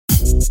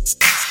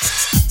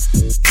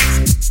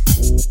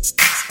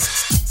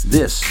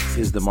This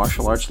is the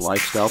Martial Arts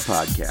Lifestyle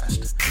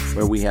Podcast,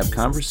 where we have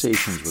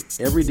conversations with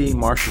everyday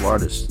martial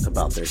artists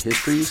about their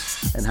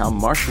histories and how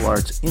martial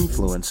arts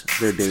influence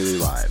their daily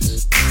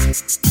lives.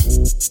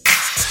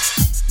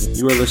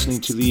 You are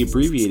listening to the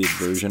abbreviated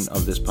version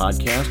of this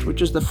podcast,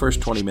 which is the first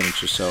 20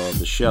 minutes or so of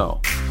the show.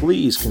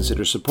 Please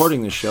consider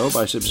supporting the show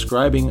by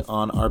subscribing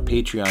on our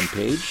Patreon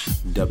page,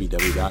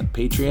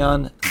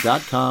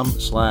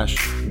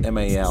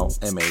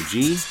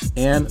 www.patreon.com/MALMAG,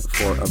 and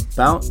for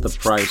about the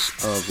price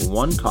of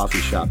one coffee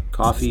shop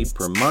coffee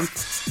per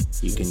month,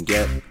 you can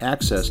get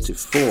access to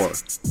 4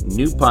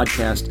 new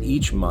podcasts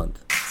each month,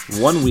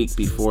 1 week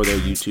before their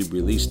YouTube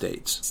release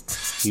dates.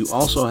 You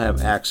also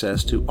have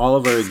access to all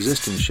of our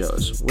existing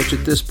shows, which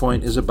at this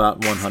point is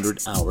about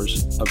 100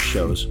 hours of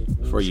shows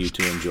for you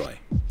to enjoy.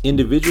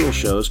 Individual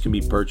shows can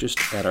be purchased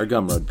at our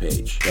Gumroad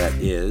page. That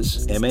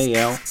is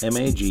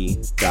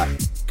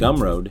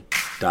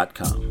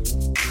malmag.gumroad.com.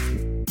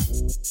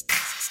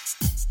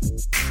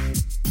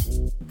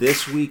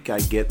 This week I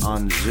get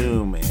on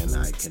Zoom and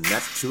I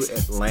connect to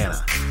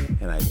Atlanta,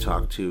 and I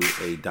talk to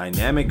a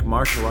dynamic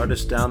martial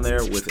artist down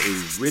there with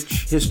a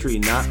rich history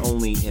not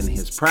only in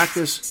his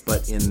practice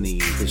but in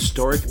the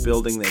historic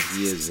building that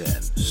he is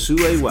in.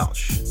 Sule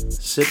Welch.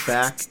 Sit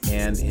back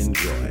and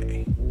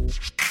enjoy.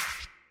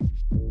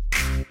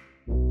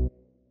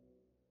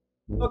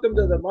 Welcome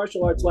to the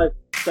Martial Arts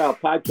Lifestyle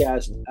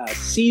Podcast,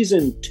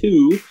 Season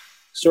 2,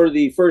 sort of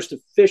the first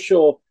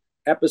official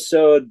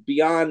episode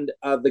beyond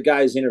the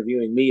guys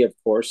interviewing me, of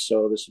course.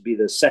 So this would be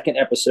the second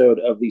episode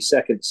of the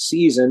second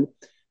season.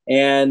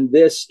 And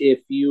this, if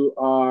you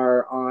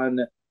are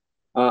on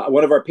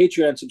one of our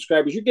Patreon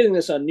subscribers, you're getting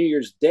this on New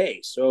Year's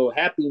Day. So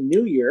Happy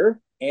New Year.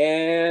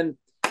 And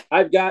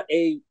I've got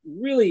a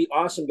really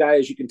awesome guy,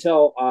 as you can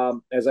tell,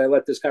 as I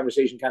let this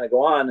conversation kind of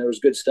go on. There was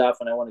good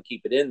stuff, and I want to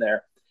keep it in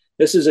there.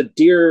 This is a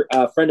dear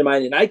friend of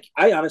mine, and I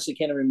honestly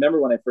can't even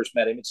remember when I first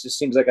met him. It just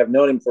seems like I've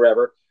known him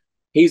forever.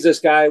 He's this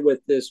guy with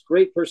this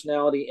great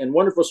personality and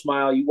wonderful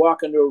smile. You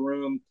walk into a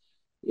room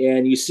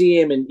and you see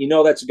him and you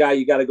know that's a guy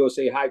you got to go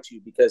say hi to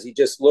because he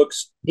just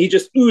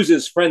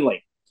oozes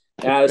friendly.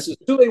 This is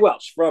Sule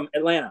Welch from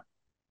Atlanta.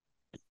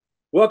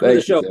 Welcome to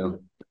the show. Tim.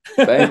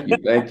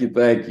 Thank you.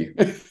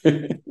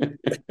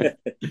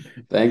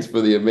 Thanks for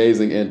the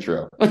amazing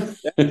intro.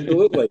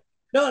 Absolutely.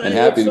 No, and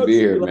happy to be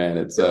here, man.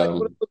 It's like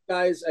one of those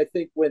guys, I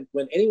think when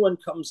anyone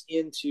comes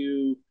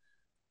into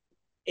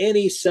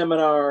any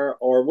seminar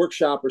or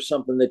workshop or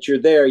something that you're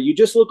there, you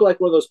just look like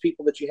one of those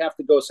people that you have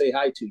to go say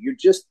hi to. You're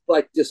just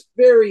like this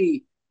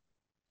very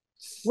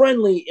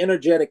friendly,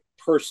 energetic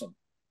person.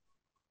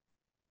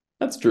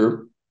 That's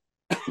true.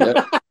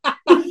 Yeah.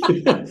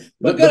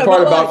 the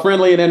part about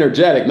friendly and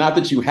energetic, not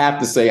that you have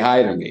to say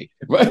hi to me,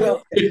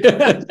 but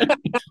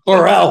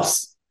or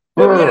else.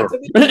 Yeah,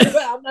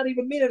 I'm not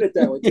even meaning it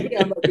that way. To me,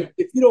 I'm like,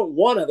 if you don't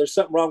want to, there's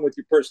something wrong with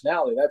your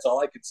personality. That's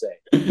all I could say.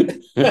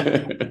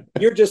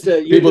 You're just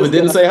people that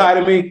didn't say hi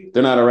to me.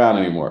 They're not around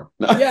anymore.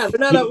 No. Yeah, they're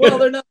not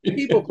a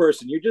people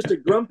person. You're just a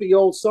grumpy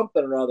old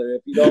something or other.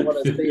 If you don't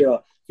want to, if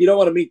you don't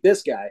want to meet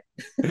this guy,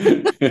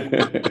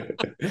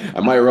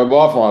 I might rub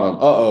off on him.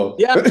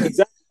 Yeah,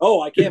 exactly.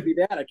 Oh, I can't be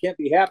that. I can't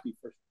be happy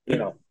for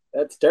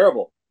that's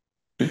terrible.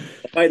 I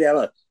might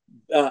have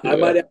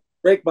to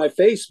break my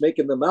face,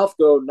 making the mouth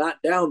go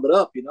not down but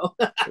up,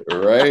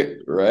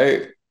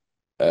 Right.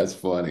 That's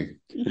funny.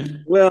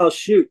 Well,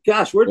 shoot,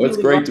 gosh, it's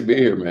great to be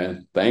here,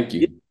 man. Thank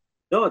you.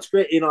 No, it's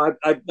great. You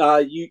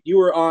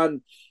were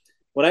on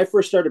when I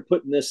first started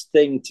putting this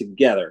thing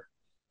together.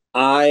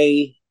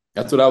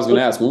 That's what I was going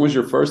to ask. When was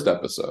your first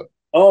episode?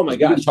 Oh my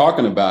gosh, we've been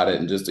talking about it,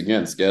 and just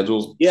again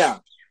schedules. Yeah,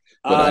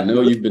 but I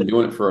know you've been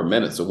doing it for a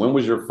minute. So when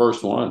was your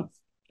first one?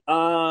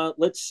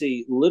 Let's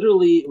see.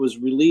 Literally, it was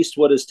released.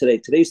 What is today?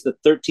 Today's the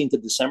 13th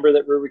of December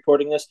that we're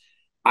recording this.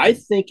 I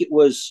think it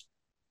was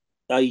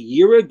a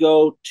year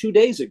ago, 2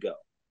 days ago.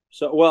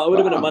 So, it would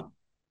have been a month.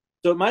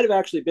 So it might have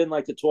actually been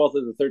like the 12th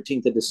or the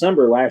 13th of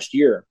December last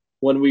year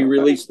when we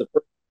released the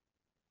first.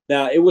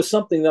 Now, it was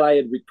something that I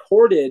had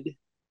recorded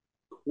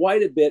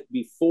quite a bit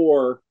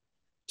before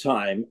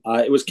time.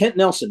 It was Kent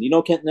Nelson. You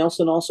know Kent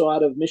Nelson, also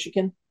out of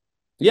Michigan?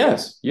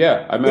 Yes.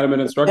 Yeah. I met him in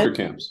instructor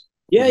camps.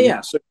 Yeah.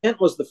 So Kent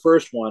was the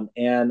first one.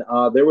 And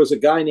there was a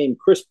guy named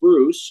Chris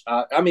Bruce.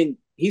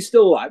 He's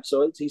still alive,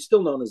 so he's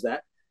still known as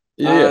that.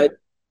 Yeah.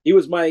 He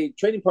was my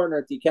training partner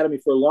at the academy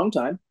for a long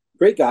time.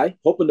 Great guy,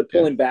 hoping to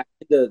pull him back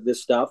into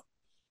this stuff.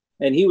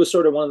 And he was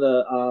sort of one of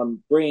the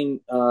brain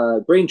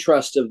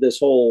trust of this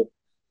whole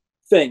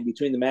thing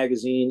between the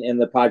magazine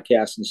and the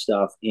podcast and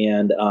stuff.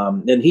 And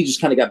then he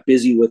just kind of got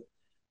busy with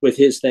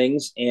his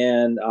things.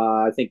 And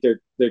I think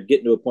they're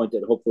getting to a point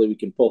that hopefully we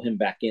can pull him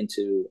back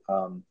into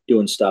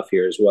doing stuff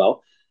here as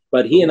well.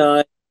 But he and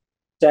I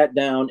sat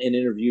down and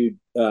interviewed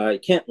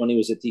Kent when he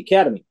was at the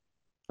academy.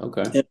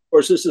 Okay. And of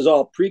course, this is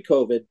all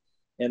pre-COVID,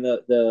 and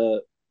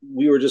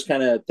we were just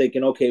kind of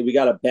thinking, okay, we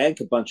got to bank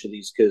a bunch of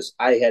these because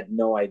I had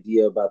no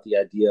idea about the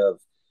idea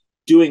of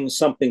doing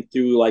something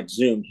through like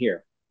Zoom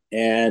here,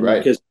 and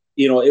because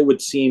it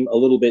would seem a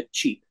little bit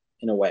cheap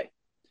in a way.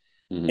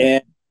 Mm-hmm.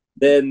 And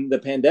then the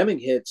pandemic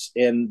hits,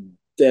 and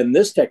then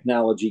this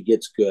technology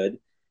gets good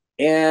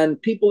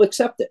and people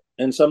accept it.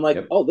 And so I'm like,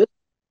 Yep. oh, this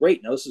is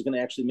great. Now this is going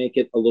to actually make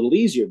it a little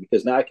easier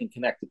because now I can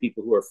connect to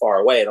people who are far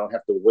away. I don't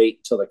have to wait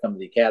until they come to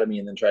the academy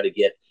and then try to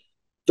get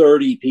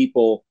 30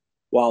 people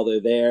while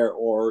they're there,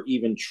 or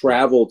even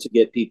travel to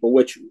get people,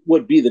 which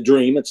would be the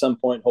dream at some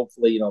point.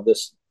 Hopefully,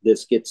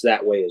 this gets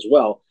that way as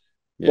well.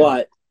 Yeah.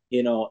 But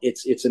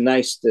it's a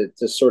nice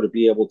to sort of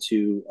be able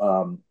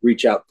to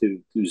reach out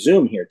through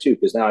Zoom here too,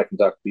 because now I can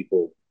talk to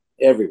people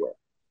everywhere.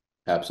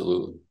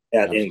 Absolutely.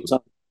 At any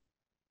time.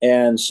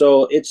 And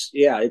so it's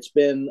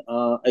been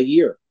a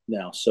year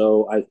now.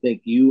 So I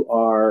think you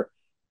are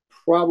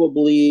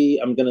probably,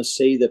 I'm going to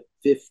say, the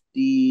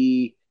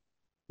 59th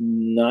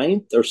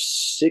or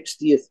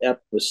 60th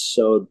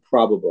episode,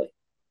 probably.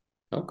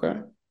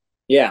 Okay.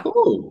 Yeah.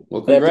 Cool.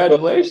 Well,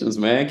 congratulations,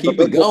 man. Keep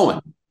it going.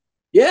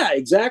 Yeah,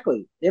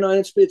 exactly.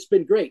 It's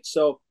been great.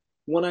 So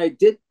when I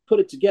did put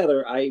it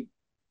together, I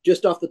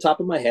just off the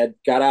top of my head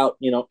got out,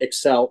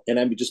 Excel, and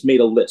I just made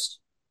a list.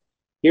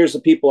 Here's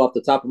the people off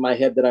the top of my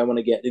head that I want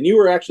to get. And you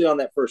were actually on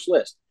that first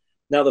list.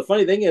 Now, the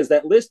funny thing is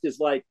that list is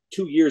like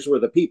 2 years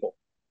worth of people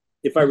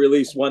if I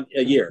release one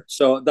a year.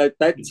 So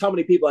that's how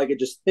many people I could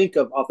just think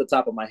of off the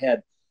top of my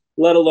head,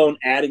 let alone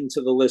adding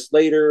to the list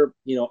later.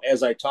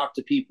 As I talk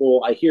to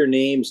people, I hear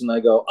names and I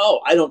go, oh,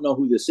 I don't know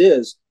who this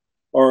is,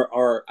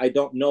 or I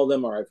don't know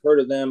them, or I've heard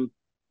of them.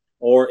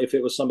 Or if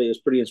it was somebody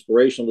that's pretty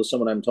inspirational to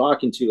someone I'm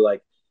talking to,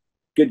 like,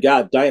 good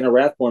God, Diana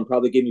Rathborn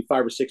probably gave me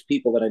 5 or 6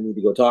 people that I need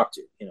to go talk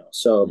to,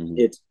 So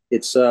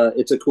it's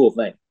a cool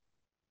thing.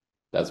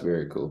 That's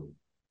very cool.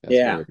 That's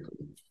very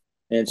cool.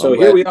 And well, so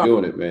here we are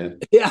doing it, man.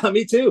 Yeah,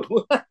 me too.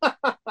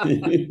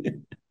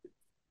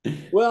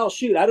 Well,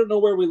 shoot, I don't know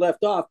where we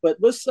left off, but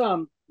let's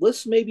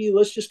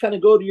just kind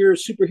of go to your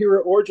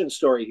superhero origin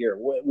story here.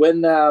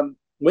 When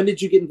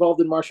did you get involved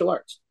in martial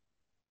arts?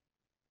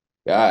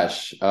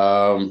 Gosh,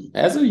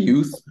 as a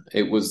youth,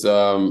 it was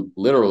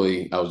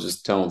literally, I was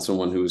just telling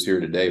someone who was here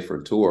today for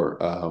a tour.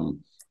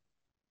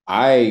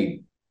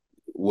 I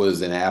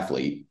was an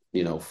athlete,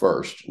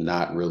 first,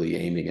 not really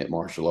aiming at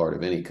martial art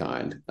of any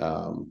kind.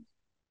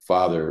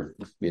 Father,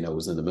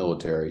 was in the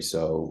military.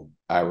 So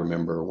I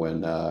remember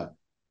when, I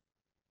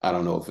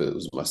don't know if it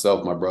was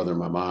myself, my brother, and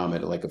my mom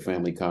at like a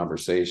family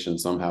conversation,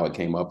 somehow it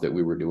came up that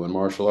we were doing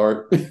martial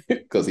art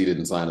because he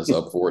didn't sign us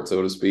up for it,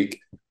 so to speak.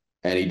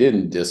 And he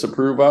didn't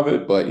disapprove of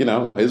it, but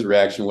his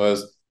reaction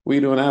was, "What are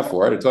you doing that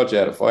for? I'd have taught you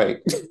how to fight."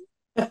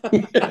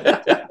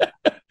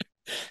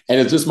 And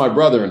it's just my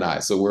brother and I.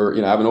 So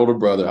we're, I have an older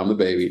brother, I'm the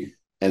baby.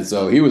 And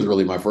so he was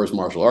really my first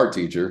martial art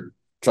teacher,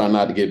 trying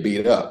not to get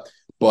beat up.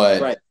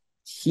 But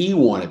he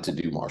wanted to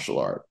do martial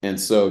art.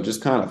 And so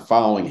just kind of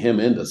following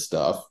him into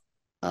stuff.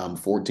 I'm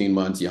 14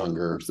 months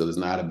younger, so there's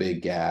not a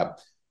big gap.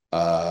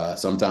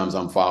 Sometimes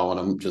I'm following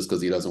him just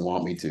because he doesn't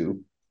want me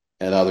to.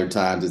 And other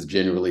times it's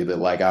generally that,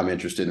 like, I'm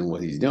interested in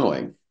what he's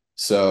doing.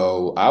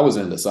 So I was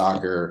into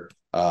soccer,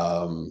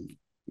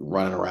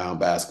 running around,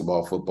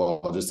 basketball,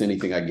 football, just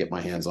anything I could get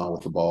my hands on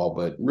with the ball,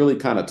 but really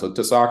kind of took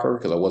to soccer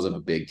because I wasn't a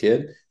big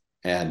kid.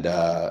 And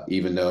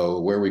even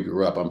though where we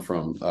grew up, I'm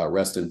from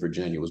Reston,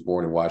 Virginia, was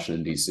born in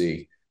Washington,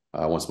 D.C.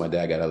 Once my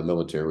dad got out of the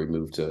military, we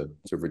moved to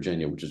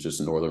Virginia, which is just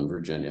in Northern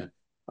Virginia.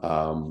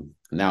 Now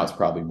it's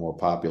probably more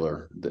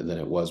popular than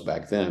it was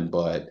back then,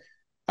 but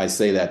I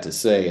say that to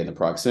say, in the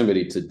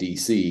proximity to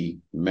DC,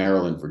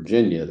 Maryland,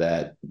 Virginia,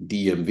 that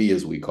DMV,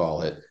 as we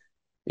call it,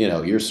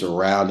 you're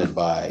surrounded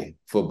by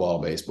football,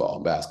 baseball,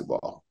 and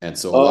basketball. And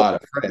so a lot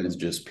of friends,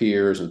 just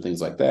peers and things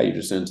like that, you're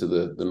just into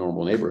the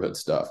normal neighborhood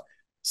stuff.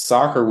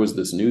 Soccer was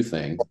this new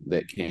thing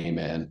that came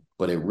in,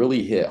 but it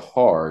really hit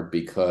hard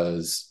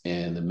because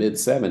in the mid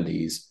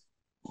 70s,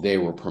 they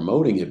were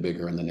promoting it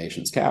bigger in the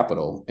nation's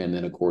capital. And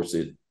then, of course,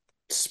 it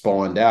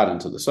spawned out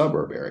into the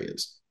suburb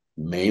areas.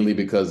 Mainly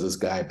because this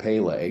guy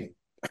Pele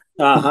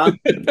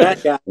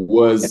that guy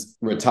was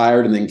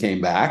retired and then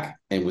came back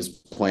and was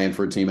playing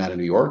for a team out of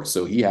New York.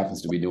 So he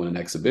happens to be doing an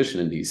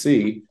exhibition in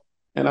DC.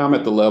 And I'm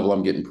at the level,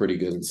 I'm getting pretty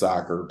good in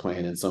soccer,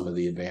 playing in some of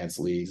the advanced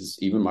leagues.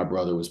 Even my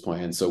brother was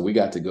playing. So we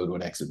got to go to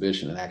an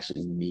exhibition and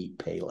actually meet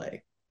Pele.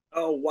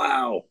 Oh,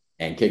 wow.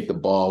 And kick the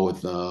ball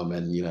with them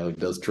and,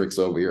 does tricks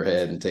over your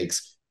head and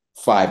takes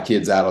 5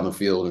 kids out on the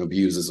field and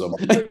abuses them.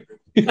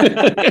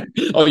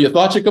 Oh, you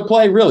thought you could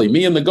play? Really?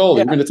 Me and the goalie,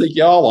 we're going to take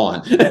you all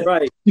on.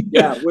 Right.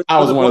 Yeah. I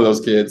was one of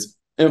those kids,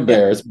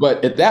 embarrassed.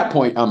 But at that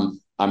point,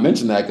 I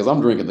mentioned that because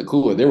I'm drinking the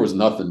Kool-Aid. There was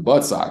nothing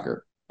but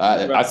soccer.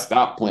 I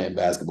stopped playing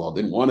basketball,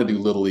 didn't want to do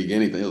little league,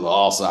 anything. It was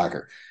all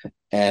soccer.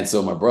 And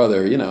so my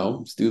brother,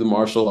 let's do the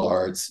martial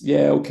arts.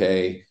 Yeah,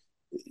 okay.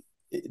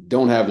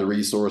 Don't have the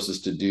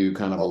resources to do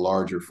kind of a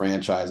larger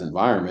franchise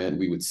environment.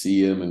 We would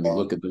see him and we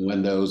look at the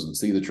windows and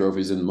see the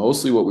trophies. And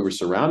mostly what we were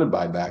surrounded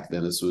by back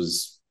then, this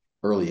was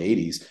early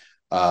 80s.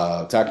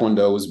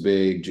 Taekwondo was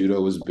big,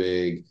 judo was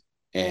big,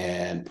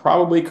 and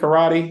probably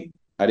karate.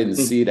 I didn't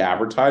see it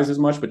advertised as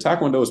much, but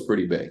Taekwondo was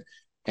pretty big.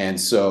 And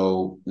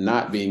so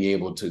not being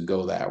able to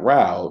go that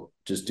route,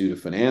 just due to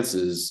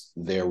finances,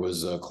 there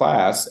was a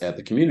class at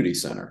the community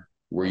center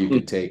where you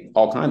could take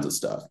all kinds of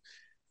stuff.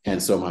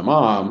 And so my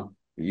mom,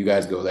 you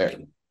guys go there.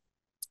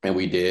 And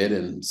we did,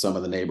 and some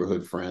of the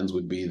neighborhood friends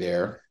would be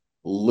there.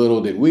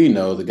 Little did we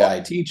know the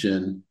guy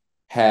teaching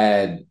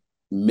had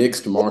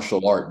mixed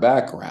martial art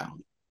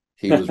background.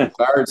 He was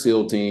retired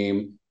SEAL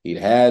team. He'd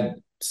had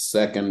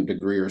second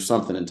degree or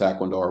something in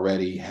Taekwondo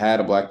already, had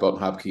a black belt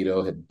in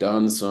Hapkido, had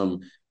done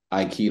some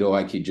Aikido,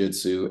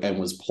 Aikijitsu, and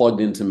was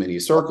plugged into many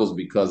circles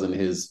because in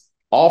his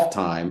off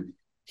time,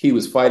 he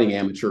was fighting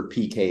amateur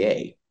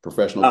PKA,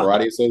 Professional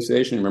Karate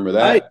Association. Remember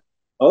that?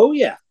 Oh,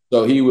 yeah.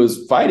 So he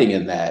was fighting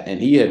in that,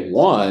 and he had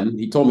won.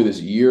 He told me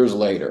this years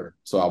later,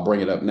 so I'll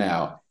bring it up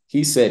now.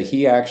 He said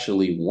he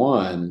actually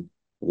won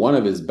one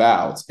of his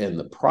bouts, and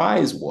the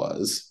prize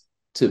was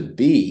to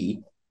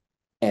be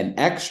an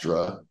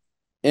extra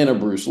in a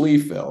Bruce Lee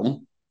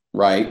film,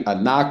 right? A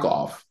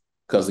knockoff,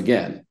 because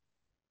again,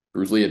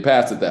 Bruce Lee had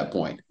passed at that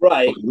point.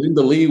 Right. But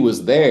Linda Lee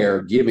was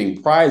there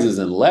giving prizes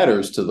and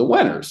letters to the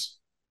winners.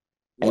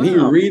 And he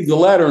reads the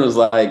letter and is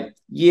like,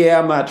 yeah,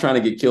 I'm not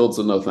trying to get killed,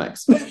 so no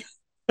thanks.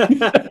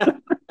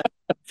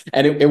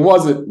 And it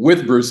wasn't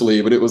with Bruce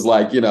Lee, but it was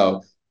like,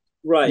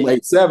 right.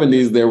 late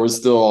 70s, there was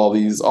still all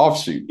these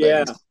offshoot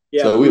things.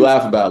 Yeah. So we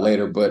laugh about it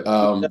later. But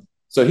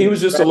so he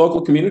was just a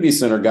local community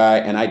center guy,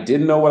 and I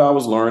didn't know what I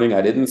was learning.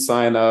 I didn't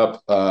sign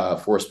up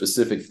for a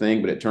specific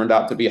thing, but it turned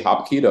out to be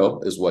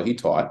Hapkido is what he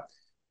taught.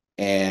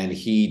 And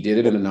he did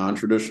it in a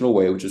non-traditional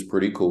way, which is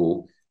pretty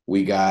cool.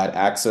 We got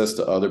access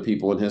to other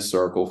people in his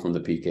circle from the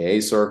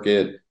PKA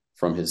circuit,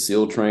 from his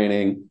SEAL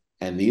training.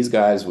 And these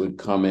guys would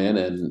come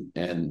in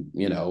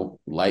and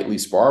lightly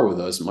spar with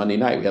us Monday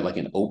night. We had like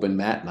an open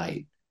mat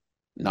night,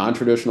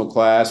 non-traditional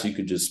class. You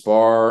could just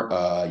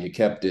spar. You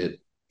kept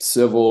it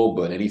civil,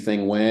 but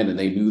anything went. And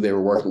they knew they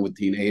were working with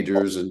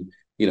teenagers and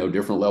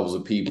different levels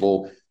of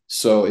people.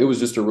 So it was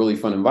just a really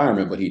fun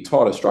environment. But he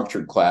taught a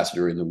structured class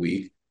during the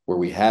week where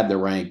we had the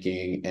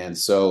ranking, and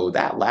so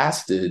that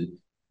lasted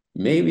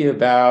maybe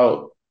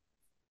about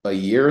a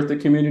year at the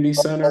community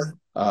center.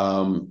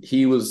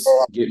 He was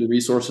getting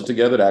resources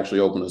together to actually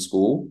open a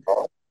school.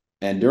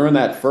 And during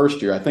that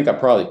first year, I think I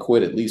probably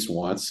quit at least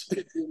once.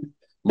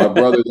 My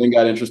brother then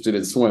got interested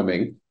in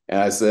swimming. And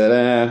I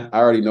said, I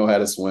already know how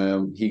to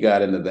swim. He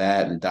got into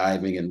that and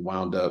diving and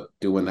wound up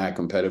doing that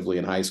competitively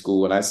in high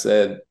school. And I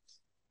said,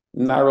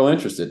 not real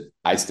interested.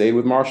 I stayed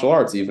with martial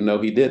arts, even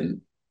though he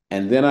didn't.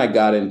 And then I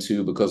got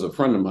into, because a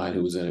friend of mine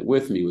who was in it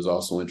with me was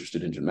also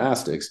interested in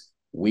gymnastics.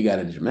 We got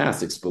into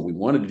gymnastics, but we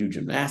wanted to do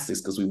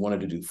gymnastics because we wanted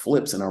to do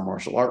flips in our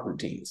martial art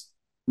routines.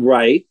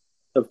 Right.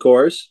 Of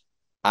course.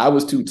 I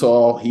was too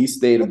tall. He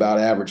stayed about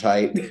average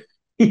height.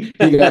 He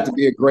got to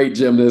be a great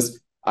gymnast.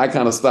 I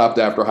kind of stopped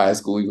after high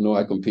school, even though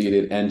I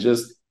competed. And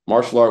just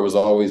martial art was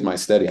always my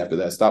steady after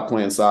that. Stopped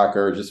playing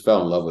soccer, just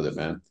fell in love with it,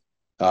 man.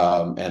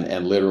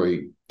 And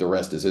literally the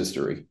rest is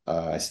history.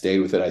 I stayed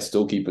with it. I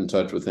still keep in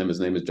touch with him. His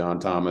name is John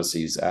Thomas.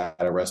 He's out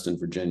of Reston,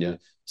 Virginia,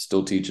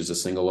 still teaches a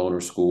single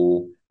owner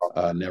school.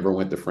 Never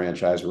went the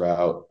franchise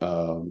route.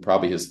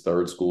 Probably his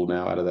third school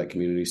now out of that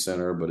community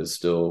center, but is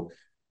still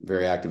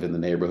very active in the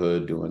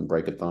neighborhood doing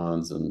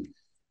breakathons and,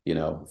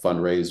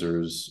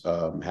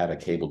 fundraisers. Had a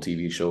cable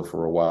TV show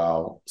for a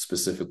while,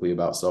 specifically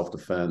about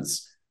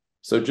self-defense.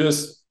 So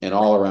just an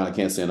all around, I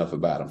can't say enough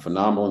about him.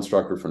 Phenomenal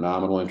instructor,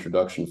 phenomenal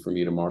introduction for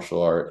me to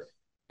martial art.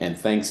 And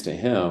thanks to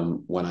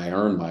him, when I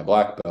earned my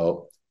black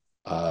belt,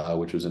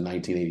 which was in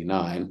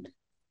 1989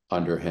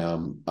 under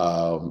him,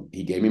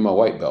 he gave me my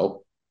white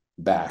belt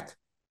back.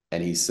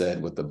 And he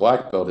said, what the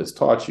black belt has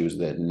taught you is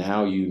that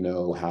now you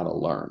know how to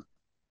learn.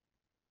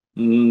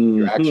 Mm-hmm.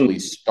 You're actually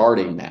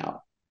starting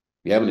now.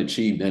 You haven't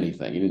achieved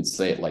anything. He didn't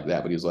say it like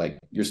that, but he was like,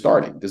 you're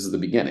starting. This is the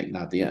beginning,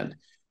 not the end.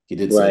 He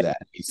did say that.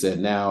 He said,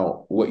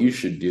 now what you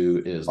should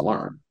do is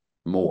learn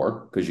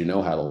more because you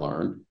know how to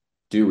learn,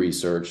 do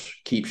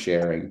research, keep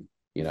sharing,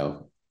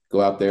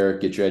 go out there,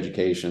 get your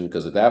education.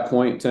 Because at that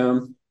point,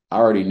 Tim, I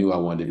already knew I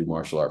wanted to do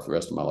martial art for the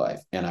rest of my life.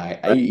 And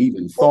I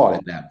even thought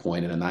at that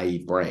point in a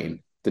naive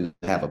brain, didn't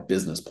have a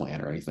business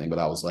plan or anything, but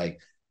I was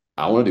like,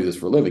 I want to do this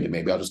for a living. And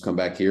maybe I'll just come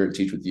back here and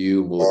teach with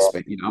you. We'll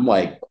expect, I'm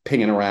like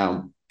pinging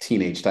around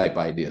teenage type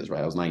ideas,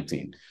 right? I was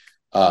 19.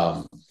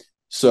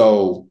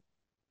 So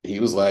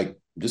he was like,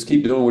 just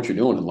keep doing what you're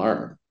doing and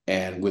learn.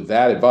 And with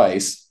that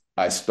advice,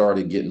 I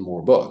started getting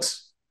more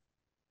books.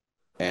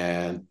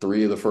 And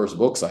 3 of the first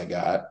books I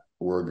got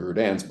were Guru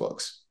Dan's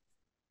books.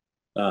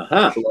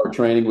 Martial art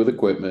training with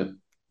equipment,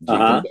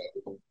 and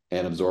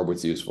absorb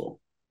what's useful.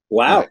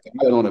 Wow. I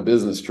went on a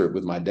business trip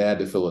with my dad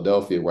to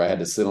Philadelphia where I had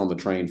to sit on the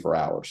train for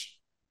hours.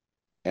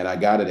 And I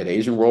got it at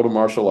Asian World of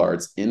Martial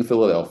Arts in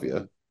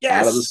Philadelphia,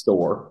 out of the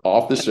store,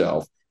 off the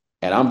shelf.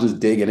 And I'm just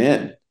digging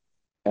in.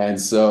 And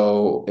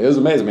so it was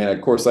amazing, man.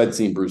 Of course, I'd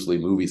seen Bruce Lee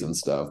movies and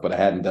stuff, but I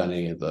hadn't done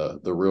any of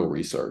the real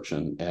research.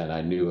 And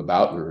I knew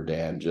about Guru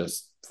Dan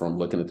just from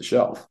looking at the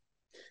shelf.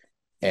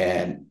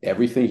 And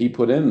everything he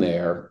put in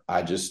there,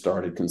 I just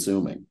started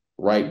consuming,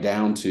 right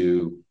down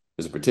to,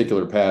 there's a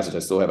particular passage, I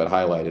still have it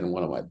highlighted in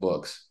one of my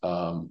books.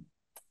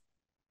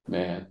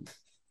 Man,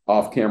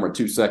 off camera,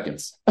 2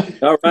 seconds.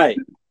 All right.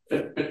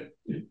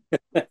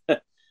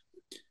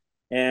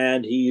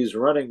 And he's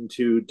running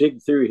to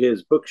dig through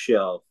his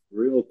bookshelf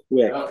real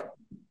quick.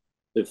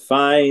 To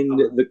find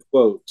the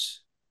quote.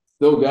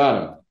 Still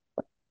got him.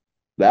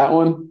 That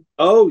one?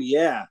 Oh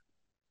yeah.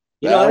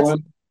 That That's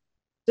one?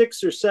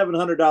 $600 or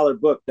 $700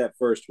 book, that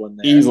first one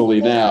there.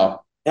 Easily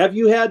now. Have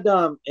you had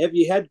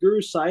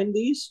Guru sign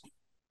these?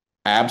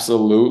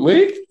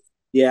 Absolutely.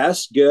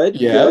 Yes, good,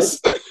 good. Yes.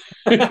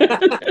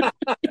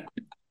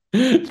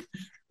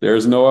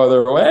 There's no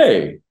other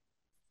way.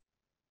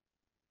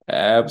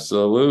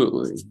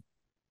 Absolutely.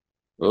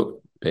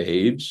 Oh,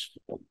 page.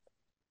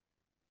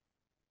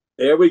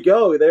 There we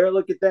go. There,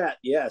 look at that.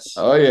 Yes.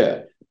 Oh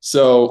yeah.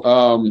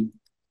 So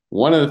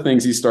one of the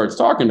things he starts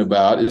talking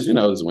about is,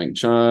 there's Wing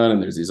Chun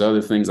and there's these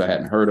other things I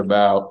hadn't heard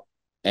about.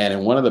 And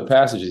in one of the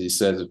passages, he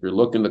says, if you're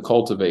looking to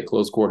cultivate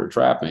close quarter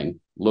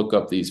trapping, look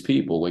up these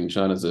people. Wing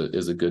Chun is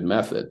a good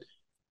method.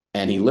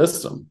 And he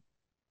lists them.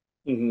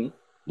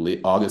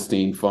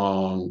 Augustine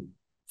Fong,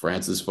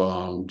 Francis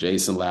Fong,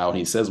 Jason Lau, and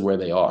he says where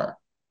they are.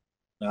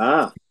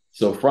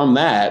 So from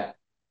that,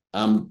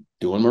 I'm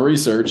doing my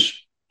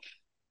research.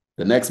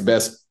 The next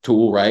best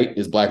tool, right,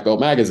 is Black Belt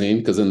Magazine,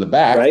 because in the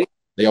back,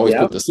 they always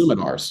put the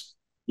seminars.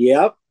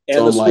 Yep. And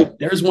so I'm like,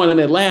 there's one in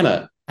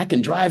Atlanta. I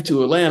can drive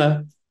to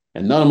Atlanta.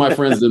 And none of my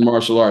friends did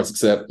martial arts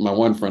except my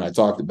one friend I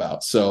talked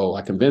about. So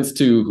I convinced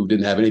two who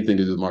didn't have anything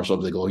to do with martial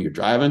arts. They go, oh, you're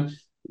driving?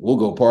 We'll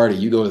go party.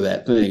 You go to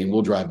that thing and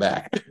we'll drive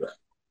back.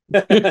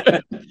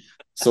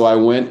 So I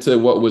went to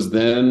what was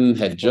then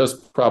had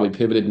just probably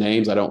pivoted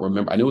names. I don't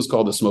remember. I knew it was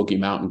called the Smoky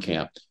Mountain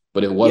Camp,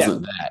 but it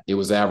wasn't that. It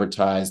was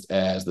advertised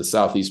as the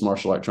Southeast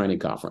Martial Art Training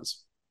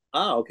Conference.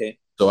 Oh, okay.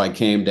 So I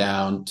came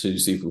down to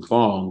Sifu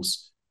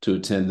Fong's to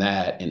attend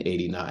that in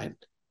 '89.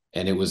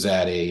 And it was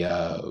at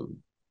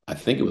I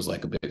think it was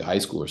like a big high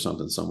school or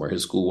something somewhere.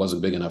 His school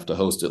wasn't big enough to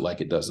host it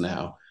like it does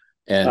now.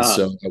 And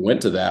so I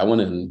went to that one,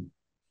 and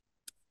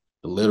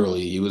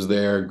literally he was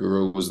there,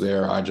 Guru was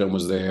there, Ajahn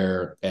was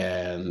there,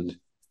 and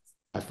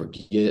I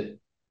forget.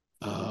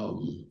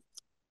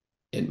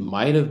 It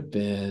might have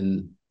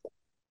been,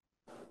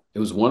 it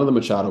was one of the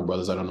Machado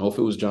brothers. I don't know if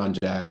it was John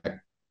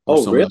Jack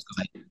or someone else.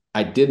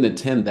 I didn't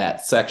attend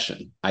that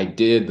section. I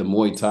did the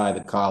Muay Thai,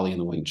 the Kali, and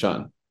the Wing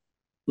Chun.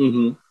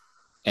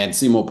 And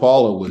Simo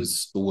Paula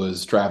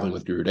was traveling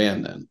with Guru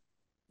Dan then.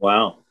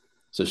 Wow.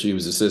 So she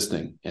was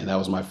assisting. And that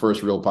was my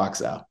first real Pak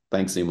Sao.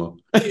 Thanks, Simo.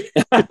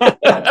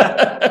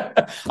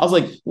 I was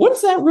like, what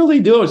is that really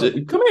doing?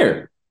 Said, come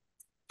here.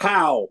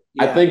 How?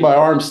 I think my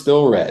arm's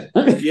still red.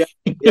 Yeah.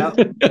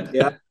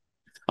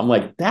 I'm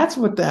like, that's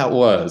what that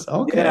was.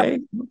 Okay.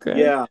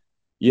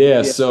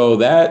 Yeah. So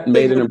that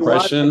made an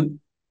impression.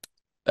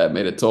 That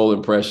made a total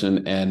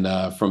impression.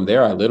 And from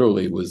there, I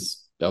literally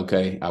was,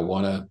 okay, I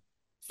want to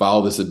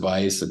follow this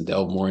advice and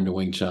delve more into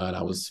Wing Chun.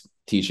 I was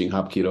teaching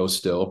Hapkido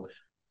still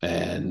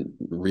and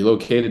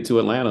relocated to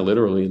Atlanta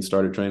literally and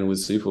started training with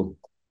Sifu.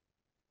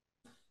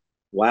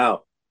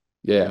 Wow.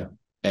 Yeah.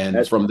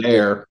 And from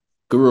there,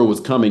 Guru was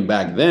coming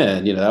back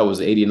then, that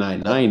was 89,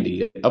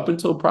 90, up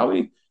until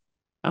probably,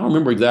 I don't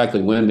remember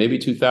exactly when, maybe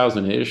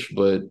 2000-ish,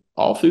 but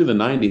all through the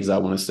 90s, I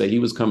want to say he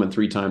was coming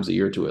 3 times a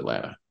year to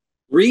Atlanta.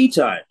 3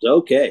 times.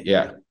 Okay.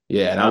 Yeah.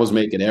 And I was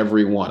making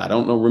every one. I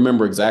don't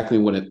remember exactly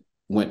when it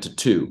went to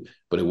 2,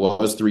 but it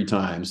was 3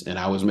 times. And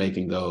I was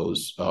making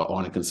those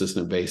on a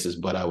consistent basis,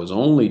 but I was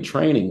only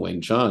training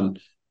Wing Chun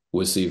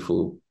with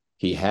Sifu.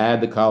 He had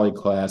the Kali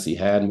class. He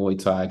had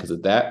Muay Thai, because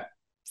at that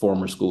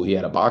former school, he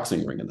had a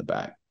boxing ring in the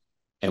back.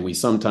 And we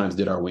sometimes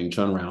did our Wing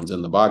Chun rounds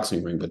in the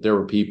boxing ring, but there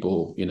were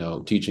people,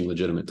 teaching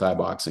legitimate Thai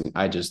boxing.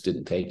 I just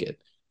didn't take it,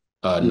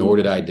 nor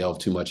did I delve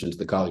too much into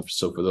the Kali.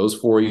 So for those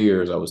 4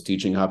 years, I was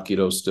teaching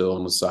Hapkido still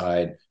on the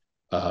side,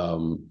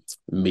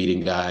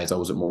 meeting guys. I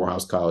was at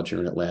Morehouse College here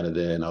in Atlanta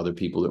then. Other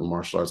people that were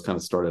martial arts, kind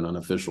of started an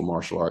unofficial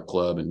martial art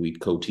club, and we'd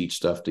co-teach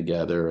stuff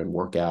together and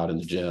work out in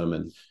the gym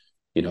and,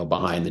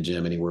 behind the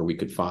gym anywhere we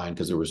could find,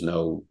 because there was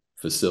no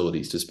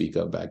facilities to speak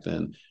of back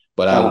then.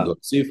 But I would go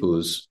to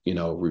Sifu's,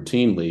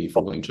 routinely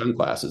for Wing Chun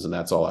classes, and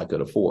that's all I could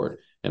afford.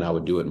 And I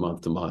would do it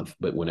month to month.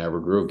 But whenever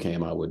Guru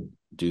came, I would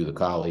do the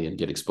Kali and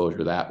get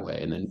exposure that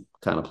way, and then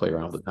kind of play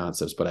around with the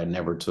concepts. But I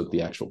never took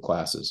the actual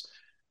classes.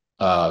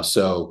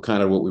 So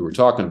kind of what we were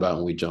talking about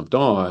when we jumped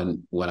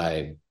on, when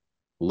I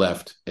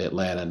left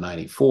Atlanta in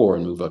 '94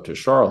 and moved up to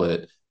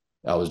Charlotte,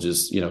 I was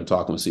just,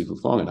 talking with Sifu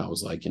Fong, and I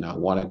was like, I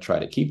want to try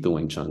to keep the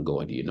Wing Chun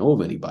going. Do you know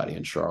of anybody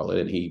in Charlotte?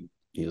 And he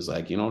was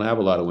like, you don't have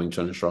a lot of Wing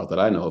Chun in Charlotte that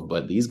I know of,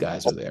 but these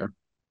guys are there.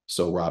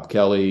 So Rob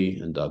Kelly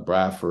and Doug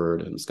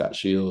Bradford and Scott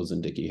Shields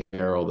and Dickie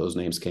Harrell, those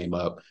names came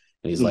up.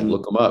 And he's like,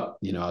 look them up.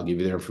 I'll give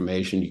you their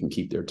information. You can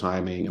keep their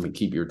timing.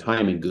 Keep your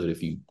timing good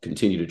if you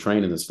continue to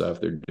train in this stuff.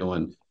 They're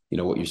doing,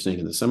 what you're seeing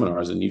in the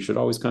seminars. And you should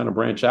always kind of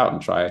branch out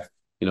and try,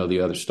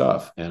 the other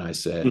stuff. And I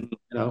said,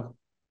 don't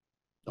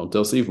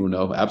tell Sifu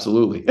no.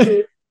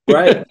 Absolutely.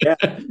 Right. Yeah.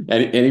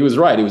 and he was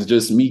right. It was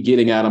just me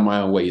getting out of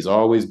my own way. He's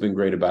always been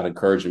great about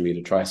encouraging me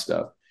to try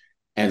stuff.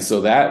 And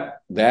so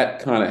that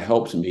kind of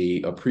helped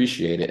me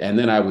appreciate it. And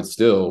then I would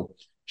still,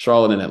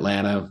 Charlotte and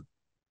Atlanta,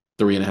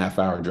 3.5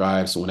 hour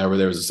drive. So whenever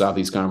there was a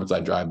Southeast Conference,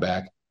 I'd drive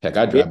back. Heck,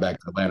 I'd drive back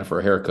to Atlanta for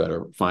a haircut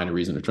or find a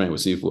reason to train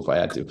with Sifu if I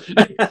had to.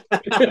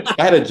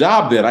 I had a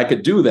job then. I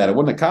could do that. I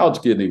wasn't a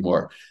college kid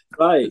anymore.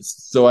 Right.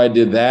 So I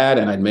did that,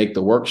 and I'd make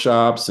the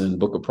workshops and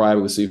book a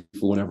private with Sifu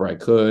whenever I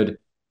could,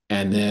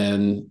 and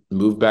then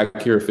moved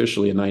back here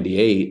officially in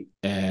 98.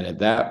 And at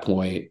that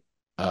point,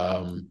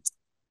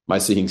 my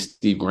seeing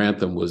Steve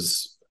Grantham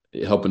was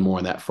helping more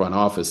in that front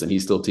office, and he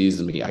still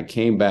teases me. I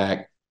came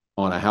back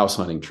on a house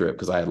hunting trip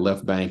because I had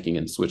left banking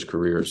and switched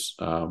careers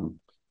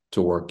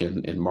to work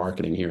in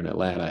marketing here in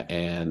Atlanta.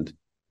 And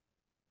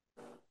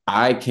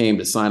I came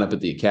to sign up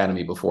at the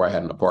academy before I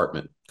had an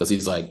apartment because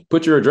he's like,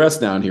 put your address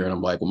down here. And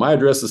I'm like, well, my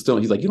address is still,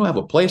 he's like, you don't have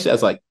a place yet? I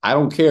was like, I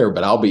don't care,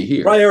 but I'll be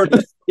here.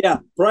 Priorities. Yeah.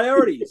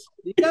 Priorities.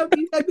 You got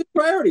good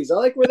priorities. I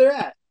like where they're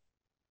at.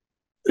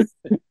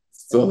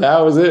 So that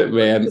was it,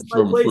 man.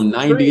 From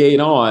 98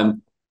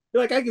 on.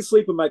 You're like, I can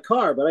sleep in my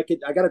car, but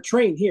I got a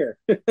train here.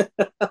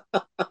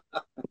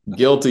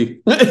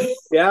 Guilty.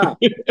 Yeah.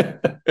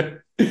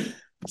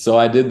 So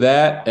I did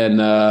that and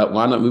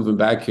wound up moving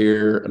back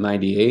here in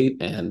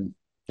 98 and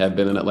have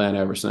been in Atlanta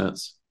ever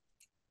since.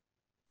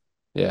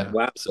 Yeah.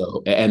 Wow.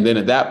 So, and then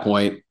at that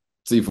point,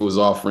 Sifu was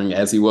offering,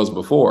 as he was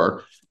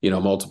before,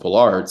 multiple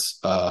arts.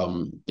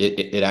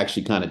 It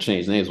actually kind of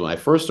changed names. When I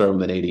first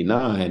started in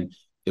 89,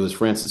 it was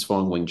Francis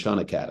Fong Wing Chun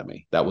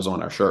Academy. That was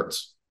on our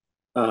shirts.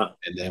 And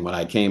then when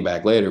I came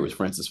back later, it was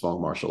Francis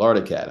Fong Martial Art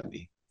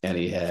Academy. And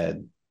he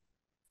had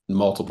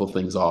multiple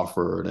things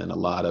offered, and a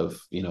lot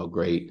of,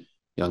 great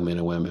young men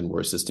and women were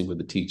assisting with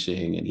the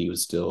teaching, and he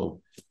was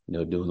still,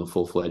 doing the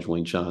full-fledged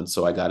Wing Chun.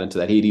 So I got into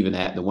that. He'd even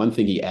the one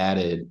thing he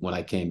added when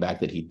I came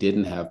back that he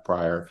didn't have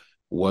prior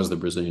was the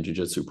Brazilian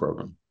Jiu-Jitsu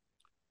program.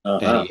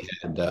 And he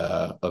had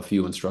a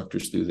few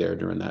instructors through there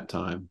during that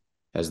time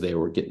as they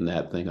were getting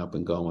that thing up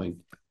and going.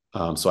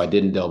 So I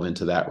didn't delve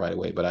into that right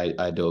away, but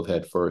I dove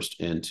head first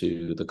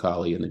into the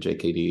Kali and the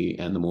JKD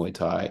and the Muay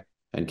Thai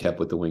and kept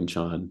with the Wing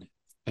Chun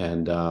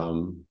and,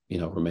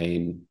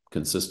 remain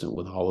consistent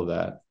with all of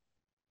that.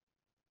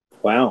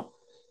 Wow.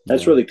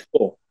 That's really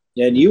cool.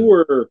 And you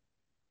were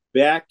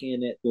back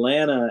in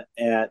Atlanta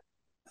at,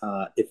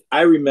 if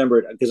I remember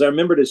it, because I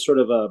remember it as sort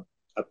of a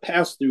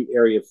pass-through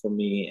area for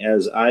me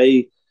as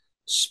I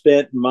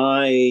spent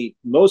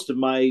most of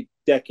my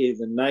decade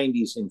in the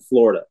 90s in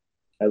Florida.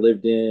 I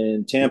lived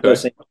in Tampa,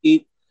 St.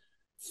 Pete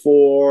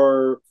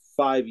for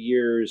 5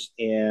 years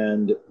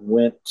and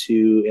went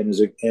to,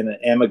 and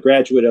am a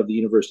graduate of the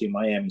University of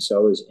Miami. So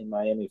I was in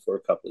Miami for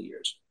a couple of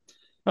years.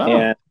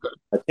 And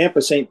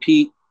Tampa, St.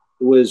 Pete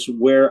was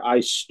where I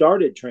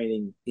started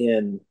training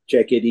in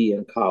JKD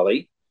and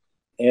Kali.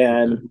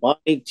 And my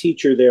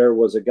teacher there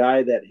was a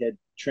guy that had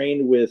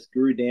trained with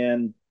Guru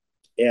Dan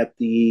at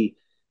the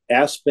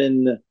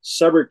Aspen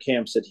summer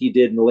camps that he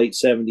did in the late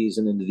 70s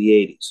and into the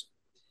 80s.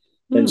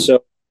 And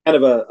so kind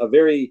of a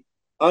very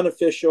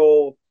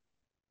unofficial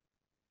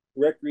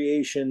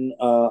recreation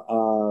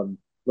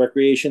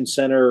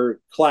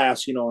center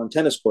class, on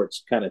tennis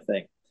courts kind of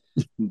thing.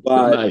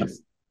 But nice.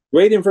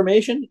 Great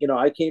information.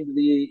 I came to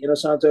the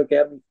Inosanto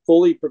Academy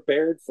fully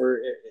prepared for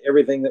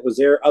everything that was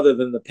there other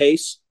than the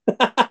pace.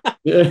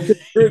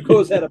 Guru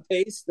goes at a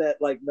pace that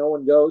no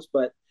one goes,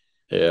 but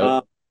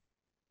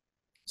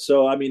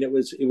so I mean it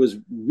was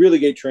really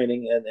great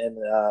training and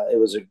it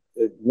was a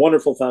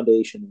wonderful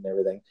foundation and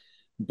everything.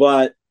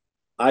 But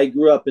I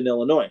grew up in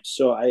Illinois,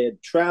 so I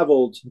had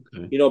traveled,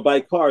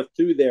 by car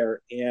through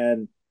there.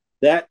 And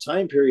that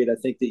time period, I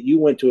think that you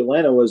went to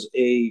Atlanta was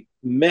a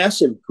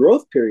massive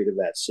growth period of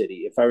that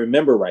city, if I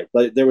remember right.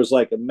 Like there was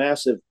a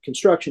massive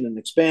construction and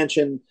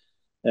expansion.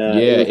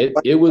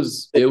 It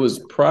was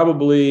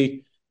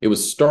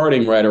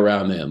starting right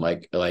around then,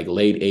 like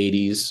late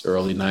 80s,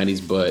 early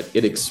 90s, but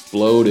it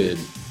exploded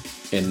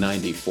in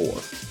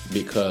 94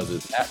 because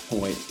at that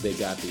point they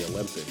got the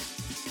Olympics.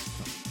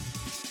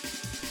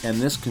 And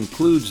this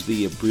concludes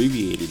the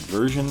abbreviated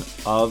version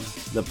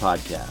of the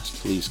podcast.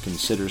 Please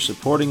consider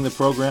supporting the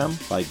program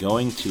by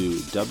going to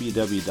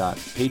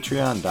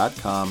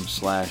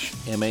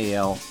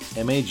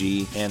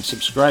www.patreon.com/MALMAG and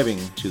subscribing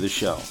to the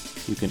show.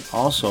 You can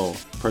also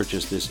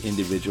purchase this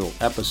individual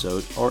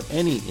episode or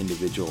any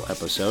individual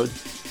episode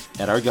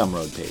at our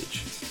Gumroad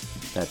page.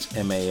 That's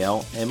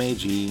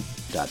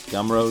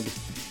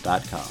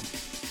malmag.gumroad.com.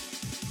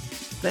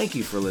 Thank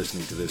you for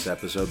listening to this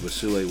episode with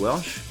Sule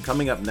Welch.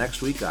 Coming up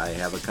next week, I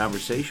have a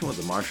conversation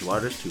with a martial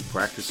artist who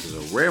practices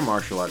a rare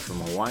martial art from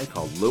Hawaii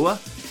called Lua.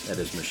 That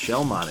is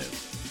Michelle Manu.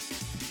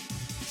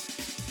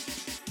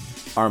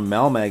 Our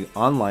Malmag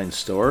online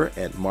store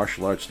at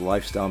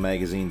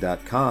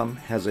martialartslifestylemagazine.com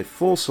has a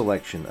full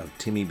selection of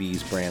Timmy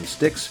B's brand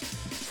sticks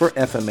for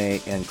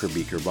FMA and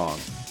Krabiker Bong.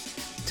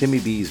 Timmy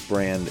B's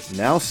brand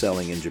now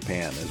selling in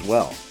Japan as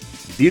well.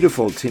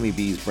 Beautiful Timmy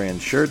B's brand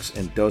shirts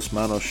and Dos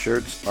Manos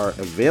shirts are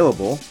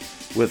available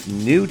with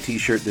new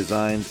t-shirt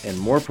designs and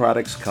more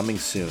products coming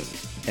soon.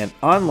 An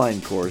online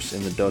course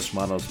in the Dos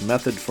Manos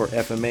method for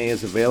FMA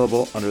is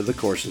available under the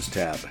Courses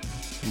tab.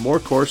 More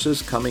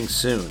courses coming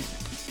soon.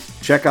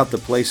 Check out the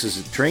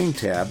Places to Train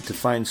tab to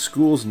find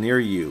schools near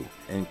you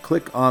and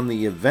click on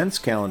the events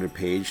calendar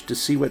page to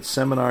see what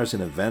seminars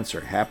and events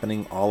are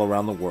happening all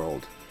around the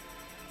world.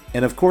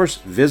 And of course,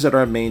 visit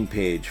our main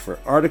page for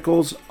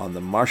articles on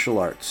the martial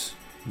arts.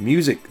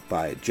 Music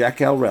by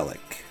Jack Al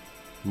Relic.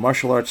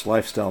 Martial Arts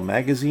Lifestyle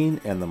Magazine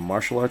and the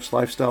Martial Arts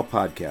Lifestyle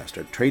Podcast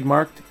are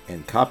trademarked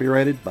and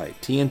copyrighted by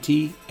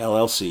TNT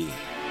LLC.